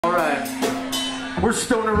Alright. We're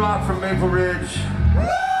Stoner Rock from Maple Ridge.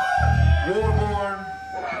 Warborn.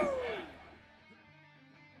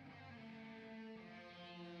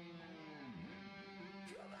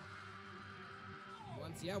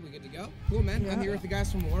 Yeah, we good to go? Cool, man. I'm here with the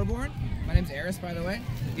guys from Warborn. My name's Aeris, by the way.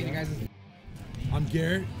 Get you guys. I'm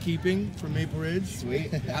Garrett, keeping from Maple Ridge.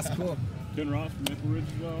 Sweet. That's cool. Ken Ross from Maple Ridge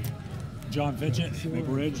as well. John Fitchett,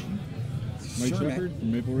 Maple Ridge. Mike Shepard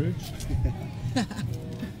from Maple Ridge.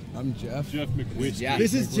 I'm Jeff. Jeff McWhitch. Yeah.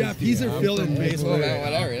 This is Jeff. He's a fill-in bass player. Man,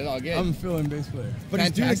 whatever. It's all good. I'm a fill-in bass player. But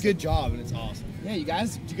he's doing a good job, and it's awesome. Yeah, you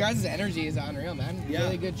guys' energy is unreal, man. Yeah.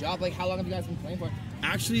 Really good job. Like, how long have you guys been playing for?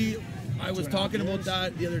 Actually, I was talking about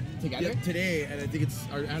that today, and I think it's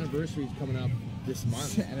our anniversary is coming up this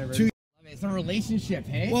month. It's a relationship,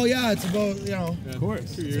 hey? Well, yeah, it's about, you know, Of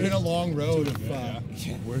course. it's been a long road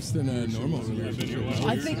of Worse than a normal relationship.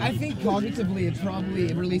 I think cognitively it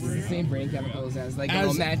probably releases the same brain chemicals as like a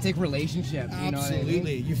romantic relationship. You know what I mean?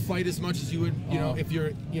 absolutely. You fight as much as you would, you know, if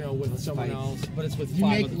you're, you know, with someone fight. else. But it's with You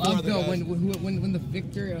five make or love four though other guys. when the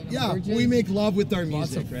victor. Yeah, virgin, we make love with our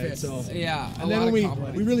lots music, of right? fists. So Yeah, and then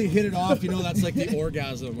when we really hit it off, you know, that's like the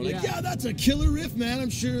orgasm. We're like, yeah, that's a killer riff, man. I'm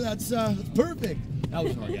sure that's perfect. That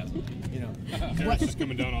was an orgasm, you know. Harris is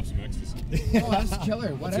coming down off some ecstasy. Oh, that's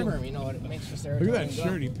killer. Whatever. You know, it makes your serotonin. Look at that go.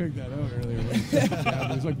 shirt. He picked that out earlier.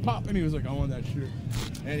 He was like, pop, and he was like, I want that shirt.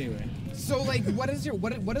 Anyway. So, like, what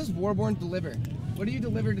does Warborn deliver? What do you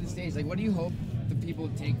deliver to the stage? Like, what do you hope the people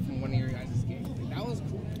take from one of your guys' gigs? Like, that was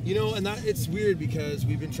cool. You know, and that it's weird because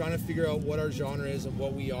we've been trying to figure out what our genre is and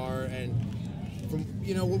what we are, and from,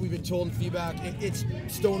 you know, what we've been told in feedback, it's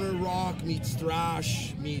stoner rock meets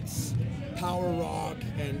thrash meets power rock,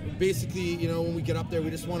 and basically, you know, when we get up there, we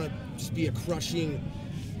just want to just be a crushing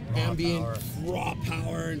ambient raw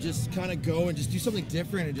power and just kind of go and just do something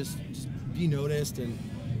different and just be noticed. And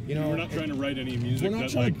you know, we're not trying to write any music. We're not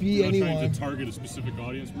that, trying like, to be we're not anyone. trying to target a specific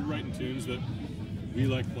audience. We're writing tunes that we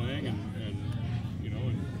like playing, and you know,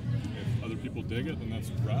 and if other people dig it, then that's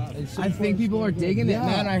rad. I think people are digging it, Yeah.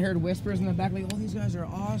 man. I heard whispers in the back, like, "Oh, these guys are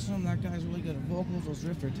awesome. That guy's really good at vocals. Those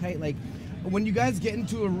riffs are tight." Like, when you guys get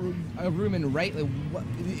into a room and write, like, what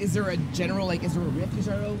is there a general, like, is there a riff you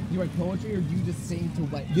start out? Do you write poetry, or do you just sing to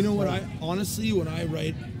what? You know what? I honestly, when I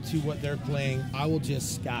write to what they're playing, I will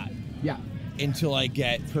just scat Yeah. until I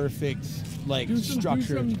get perfect, like,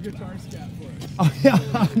 structure. Do some guitar scat for us. Oh, yeah.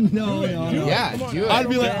 No. Yeah, do it. I'll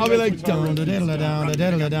be like down da diddle down da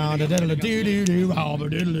diddle down da diddle doo doo doo bow ba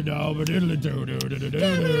diddle dow ba diddle doo doo doo doo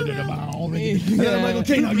doo doo bow. And I'm like,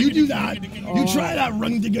 okay, now you do that. You try that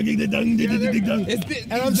rung ding ding ding ding ding ding.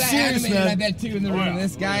 And I'm serious, man. I bet too in the room.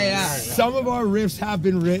 This guy, yeah. Some of our riffs have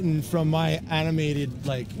been written from my animated,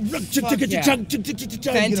 like, Fantasia,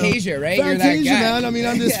 right? You're that Fantasia, guy. man. I mean,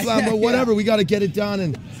 I'm just, but whatever. We got to get it done.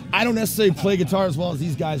 And I don't necessarily play guitar as well as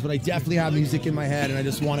these guys, but I definitely have music in my head, and I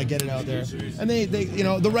just want to get it out there. And they, you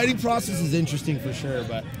know, the writing process is interesting for sure,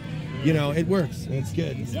 but you know, it works. And it's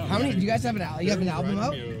good. How many? Do you guys have an album? You have an album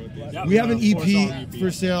out? We have an EP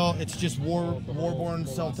for sale. It's just Warborn,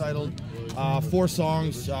 self-titled. 4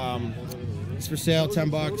 songs. It's for sale,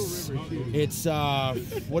 $10. It's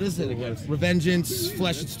what is it again? Revengeance,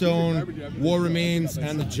 Flesh and Stone, War Remains,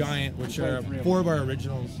 and The Giant, which are 4 of our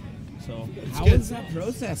originals. So it's How good. was that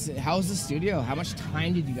process? How was the studio? How much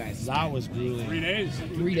time did you guys spend? That was grueling. 3 days.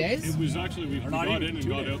 3 days? It was actually, we got in and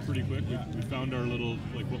got out pretty quick. We found our little,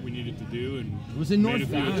 like, what we needed to do, and It was in made North a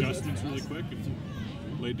few Van. adjustments really quick and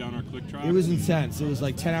laid down our click track. It was intense. It was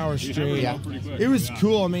like 10 hours We straight. hammered it out pretty quick. It was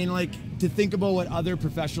cool. I mean, like, to think about what other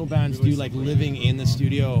professional bands do, like living in the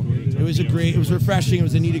studio. It was it was refreshing. It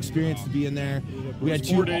was a neat experience to be in there. We had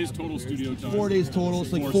 4 days total studio time. 4 days total.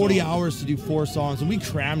 It's like 4 40 songs. hours to do 4 songs, and we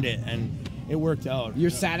crammed it, and it worked out.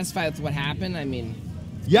 You're satisfied with what happened? I mean,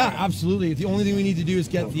 Yeah, absolutely. The only thing we need to do is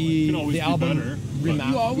get Can the always do album better,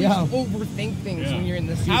 remastered. you always Yeah. overthink things Yeah. when you're in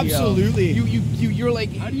the studio. Absolutely. You're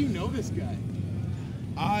like, How do you know this guy?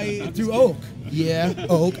 Through Oak. Yeah,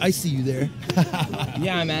 Oak. I see you there.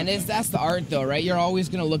 yeah, man. That's the art, though, right? You're always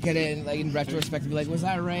gonna look at it and, like, in retrospect, be like, was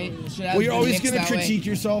that right? Should I Well, you're have always mixed going to that way? critique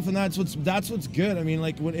yourself, and that's what's good. I mean,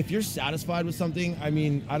 like, if you're satisfied with something, I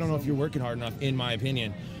mean, I don't know if you're working hard enough, in my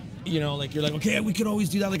opinion. You know, like, you're like, okay, we could always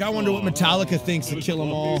do that. Like, I wonder what Metallica thinks of Kill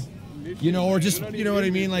 'Em All. You know, or just, you know what I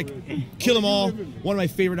mean? Like, Kill 'Em All, one of my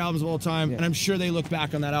favorite albums of all time, and I'm sure they look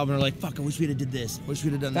back on that album and are like, fuck, I wish we'd have did this. I wish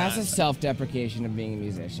we'd have done That's that. a self-deprecation of being a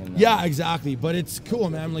musician, though. Yeah, exactly. But it's cool,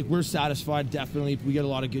 man. Like, we're satisfied, definitely. We get a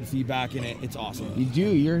lot of good feedback in it. It's awesome. You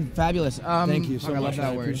do. You're fabulous. Thank you so fuck, I love much,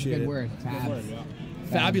 that I word. appreciate Good it. word. Fab.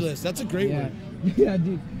 Fabulous. That's a great Yeah. word. Yeah,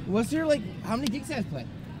 dude. What's your, like, how many gigs have you played?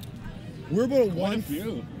 We're about Quite a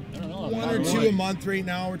few. I don't know. one or two a month right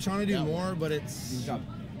now. We're trying to do more, but it's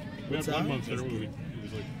We What's had one that? month there where it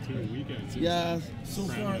was like 2 weekends. Yeah, so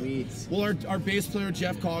far. Well, our bass player,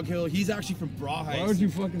 Jeff Coghill, he's actually from Why Brawheist. would you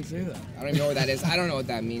fucking say that? I don't even know what that is. I don't know what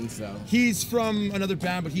that means though. He's from another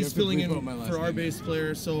band, but he's have to filling bleep in out my last for our name. bass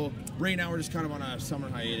player. So right now we're just kind of on a summer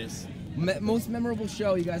hiatus. Most memorable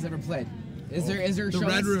show you guys ever played? Is there a The show Red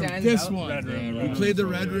that Room. stands This out? one. Red Room. We played the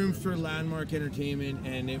Red Room for Landmark Entertainment,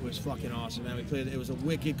 and it was fucking awesome, man. We played. It was a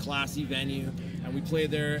wicked, classy venue, and we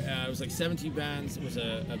played there. It was like 17 bands. It was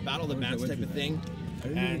a battle of the bands type of thing,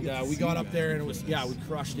 and we got up there, and it was we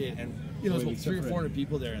crushed it, and there was about 300 or 400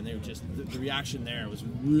 people there, and they were just the reaction there was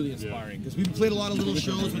really inspiring because we played a lot of little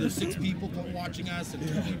shows where there's 6 people watching us and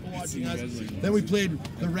 2 people watching us. Then we played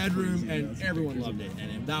the Red Room, and everyone loved it,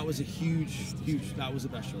 and that was a huge. That was the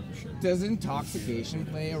best show for sure. Does intoxication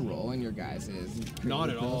play a role in your guys' Not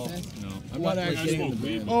at creative all. process? No. What I'm not actually- actually in the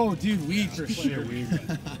band. Oh, dude, weed for Plenty sure. of weed.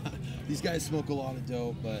 These guys smoke a lot of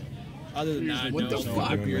dope, but other than that, What no, the no fuck,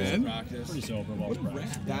 beers in man? practice. Pretty sober about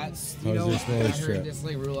practice. That's How's your I smoke heard trip? this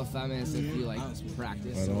like rule of thumb is if you like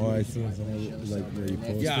practice. I know, I seen some, like, where you If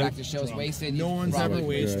post Yeah. practice shows wasted. No you one's probably ever could-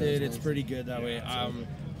 wasted. It's pretty good that way.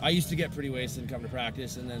 I used to get pretty wasted and come to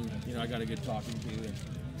practice, and then I got a good talking to.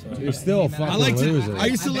 And You're still a fucking I like to. loser. I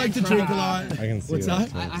used to like to drink a lot. I can see What's that.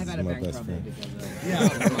 that? I've had a My bank best problem friend.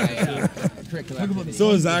 because of my curricular activity. So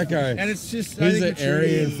is that guy. And it's just. I He's think an it's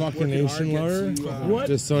really Aryan fucking working hard nation lover. gets you, What?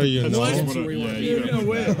 Just so you That's know. just What? what Yeah, you No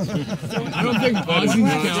way. I don't think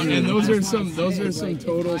Aussies count, and those are some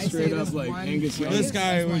total straight up like Angus Young. This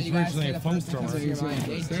guy was You guys originally say a the funk first thing that drummer. comes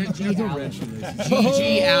to your mind. There's G.G. no Allen. wrench in this.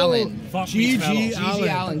 G.G. Allen. Fuck G.G. meets metal. G.G. Allen.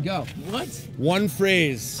 Allen, go. What? One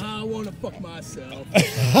phrase. I wanna fuck myself.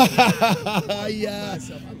 Yeah.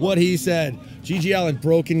 What he said. G.G. Allen,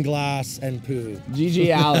 broken glass and poo.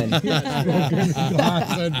 G.G. Allen.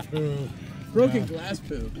 Broken glass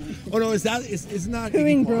poo. Oh no, is that? Isn't that?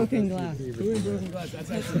 Doing broken glass. Doing broken glass.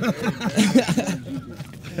 That's actually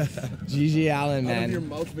very G.G. Allen, out of your man.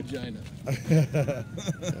 mouth vagina.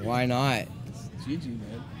 Why not? GG,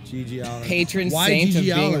 man. G.G. Allen. Patron Why saint of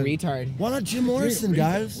G.G. being Allen? a retard. Why not Jim Morrison,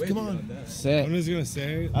 guys? Way Come on. beyond that. Sick. I'm just gonna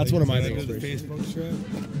say. That's like, one of my when I things go to the for Facebook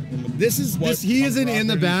trip. He isn't in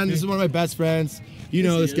the band. This is one of my best friends. You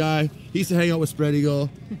know this guy. He used to hang out with Spread Eagle.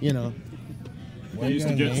 You know. We used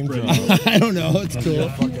to get Name spread. drop. I don't know. It's cool.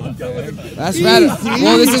 That's rad.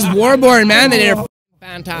 Well, this is Warborn, man. They did a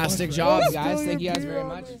fantastic job, guys. Thank you guys very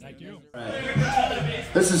much. Thank you.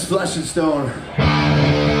 This is Flesh and Stone.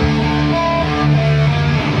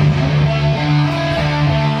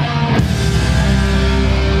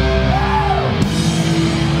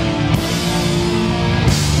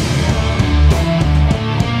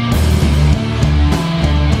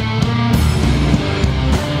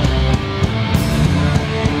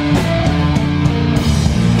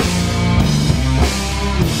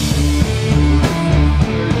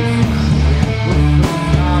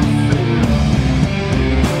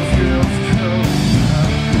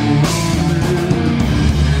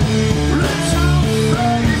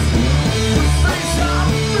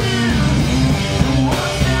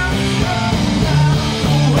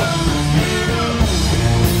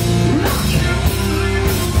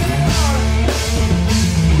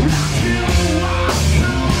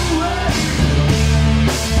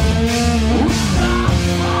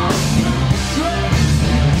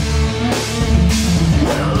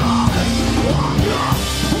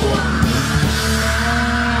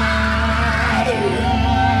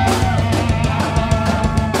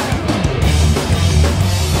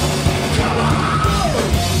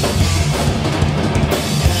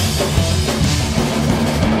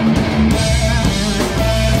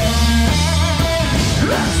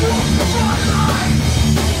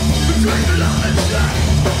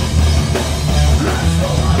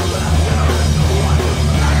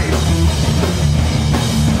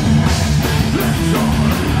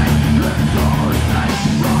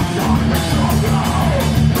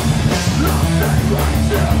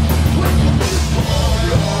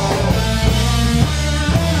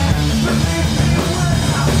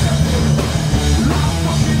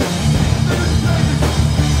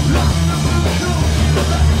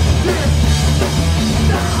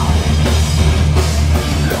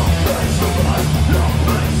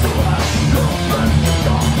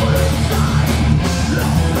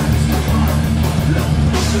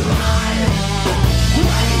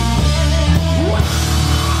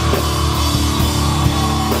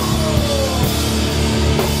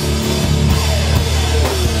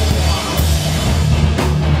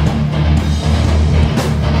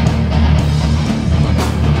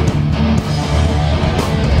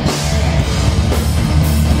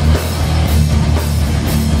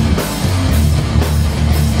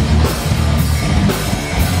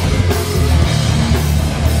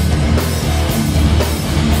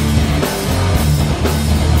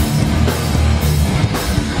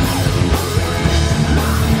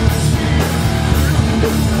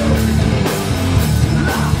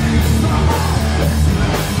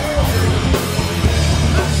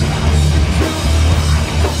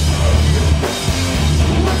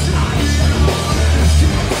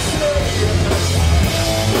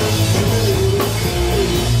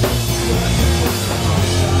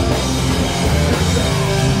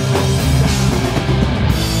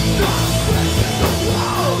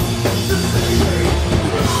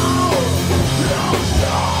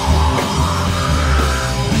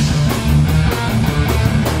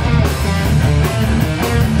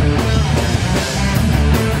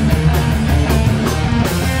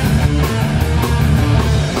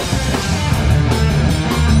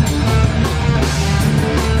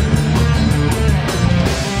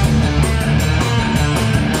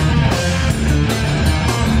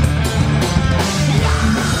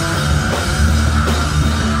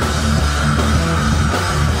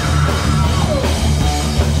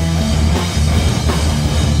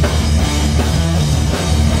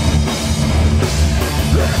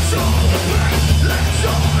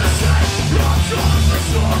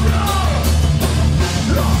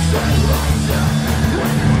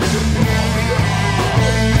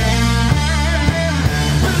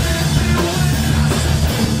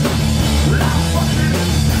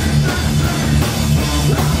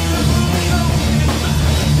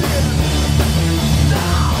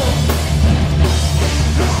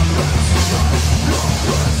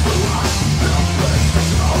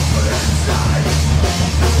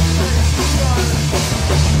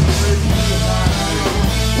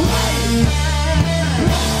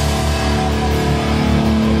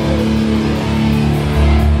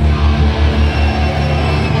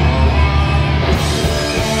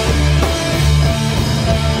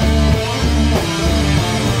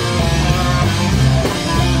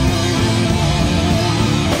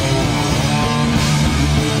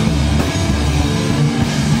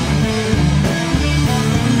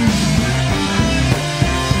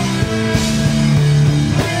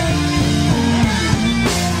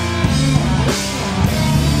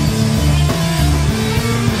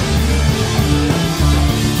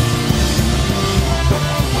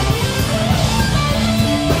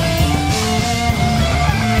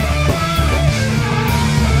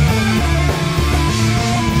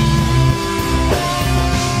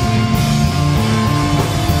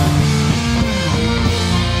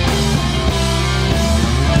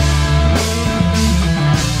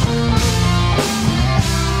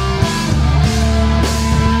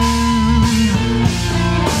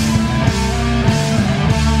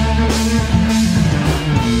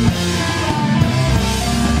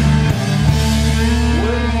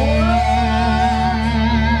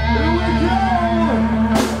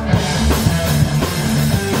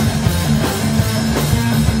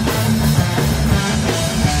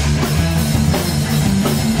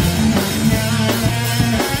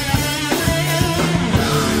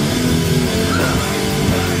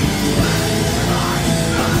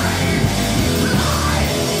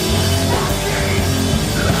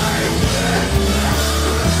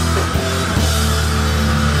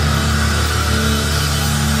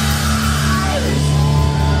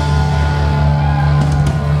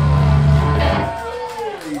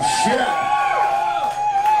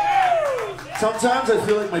 Sometimes I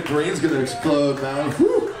feel like my brain's gonna explode, man.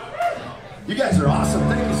 Whew. You guys are awesome.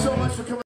 Thank you so much for coming.